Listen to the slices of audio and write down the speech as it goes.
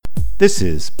This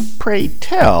is Pray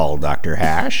Tell, Dr.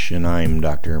 Hash, and I'm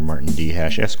Dr. Martin D.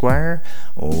 Hash, Esquire,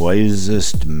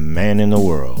 wisest man in the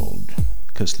world,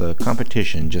 'cause the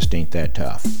competition just ain't that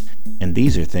tough. And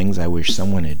these are things I wish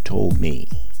someone had told me.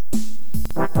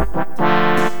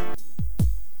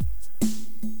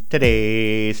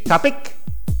 Today's topic,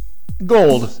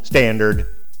 gold standard.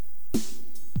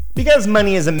 Because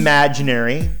money is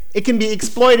imaginary, it can be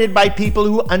exploited by people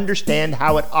who understand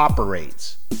how it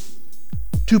operates.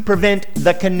 To prevent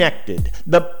the connected,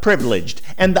 the privileged,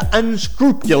 and the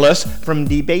unscrupulous from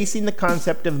debasing the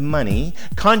concept of money,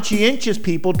 conscientious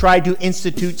people try to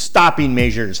institute stopping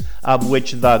measures, of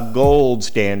which the gold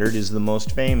standard is the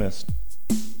most famous.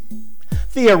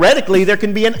 Theoretically, there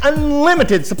can be an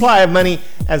unlimited supply of money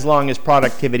as long as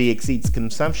productivity exceeds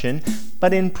consumption,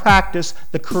 but in practice,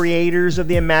 the creators of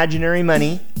the imaginary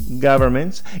money,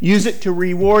 governments, use it to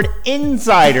reward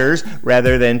insiders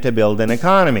rather than to build an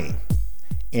economy.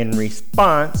 In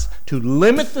response, to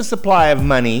limit the supply of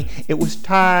money, it was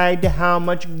tied to how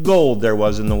much gold there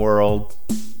was in the world.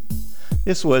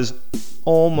 This was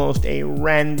almost a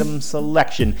random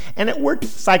selection, and it worked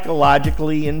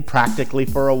psychologically and practically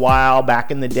for a while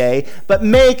back in the day. But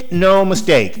make no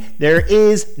mistake, there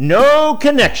is no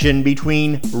connection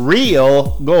between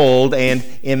real gold and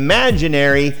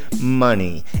imaginary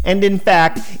money. And in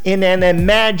fact, in an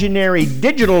imaginary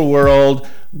digital world,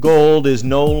 gold is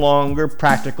no longer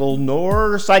practical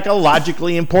nor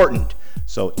psychologically important.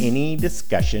 So any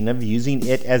discussion of using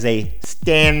it as a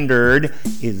standard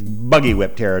is buggy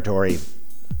whip territory.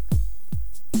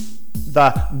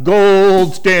 The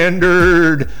gold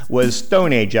standard was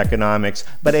Stone Age economics,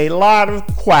 but a lot of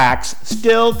quacks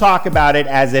still talk about it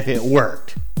as if it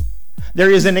worked. There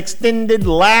is an extended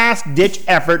last-ditch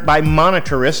effort by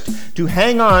monetarists to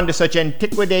hang on to such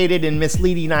antiquated and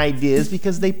misleading ideas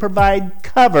because they provide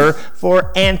cover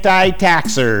for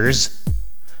anti-taxers.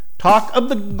 Talk of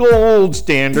the gold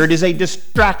standard is a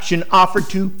distraction offered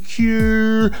to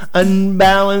cure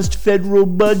unbalanced federal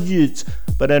budgets,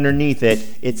 but underneath it,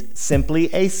 it's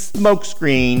simply a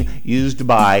smokescreen used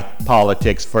by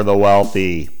politics for the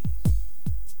wealthy.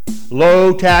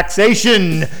 Low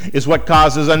taxation is what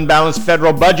causes unbalanced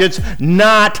federal budgets,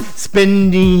 not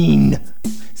spending.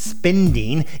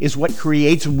 Spending is what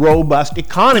creates robust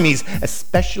economies,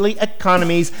 especially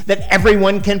economies that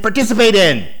everyone can participate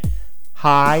in.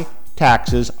 High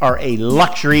taxes are a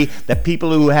luxury that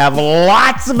people who have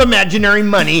lots of imaginary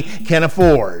money can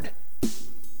afford.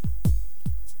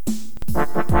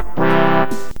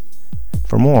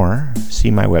 For more,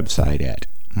 see my website at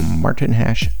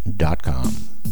martinhash.com.